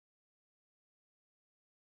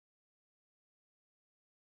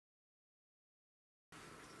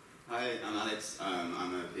Hi, I'm Alex.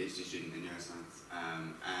 I'm a PhD student in neuroscience,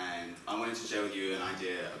 and I wanted to share with you an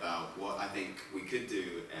idea about what I think we could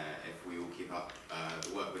do if we all keep up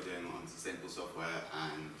the work we're doing on sustainable software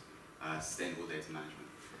and sustainable data management.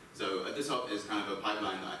 So at the top is kind of a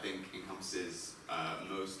pipeline that I think encompasses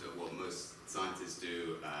most of what most scientists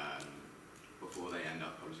do before they end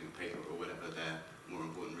up publishing a paper or whatever their more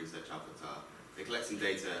important research outputs are. They collect some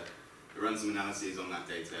data, they run some analyses on that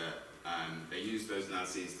data, they use those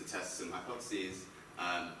analyses to test some hypotheses,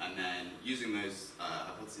 and then using those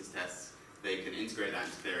hypothesis tests, they can integrate that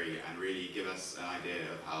into theory and really give us an idea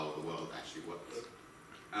of how the world actually works.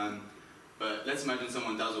 But let's imagine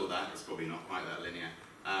someone does all that, it's probably not quite that linear,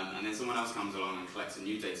 and then someone else comes along and collects a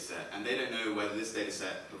new data set, and they don't know whether this data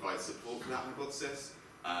set provides support for that hypothesis.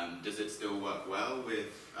 Does it still work well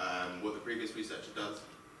with what the previous researcher does?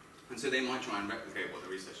 And so they might try and replicate what the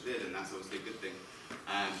researcher did, and that's obviously a good thing.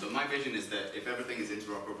 But my vision is that if everything is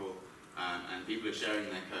interoperable and people are sharing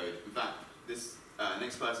their code, in fact, this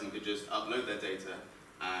next person could just upload their data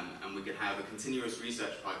and we could have a continuous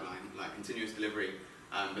research pipeline, like continuous delivery,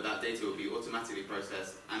 but that data will be automatically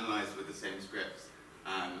processed, analyzed with the same scripts,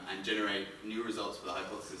 and generate new results for the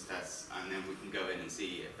hypothesis tests, and then we can go in and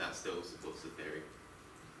see if that still supports the theory.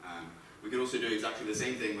 We could also do exactly the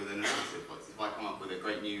same thing with an analysis. If I come up with a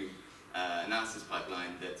great new analysis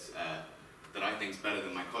pipeline that I think is better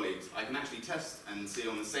than my colleagues, I can actually test and see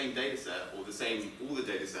on the same data set, or all the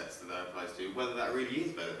data sets that applies to, whether that really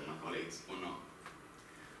is better than my colleagues or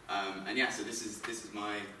not. And yeah, so this is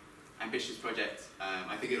my ambitious project.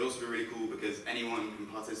 I think it'd also be really cool because anyone can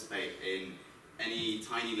participate in any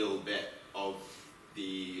tiny little bit of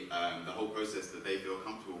the whole process that they feel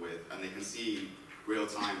comfortable with, and they can see real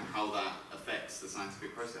time how that affects the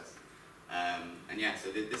scientific process. And yeah,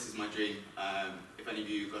 so this is my dream. If any of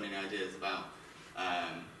you have got any ideas about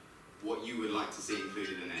what you would like to see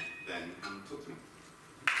included in it, then come talk to me.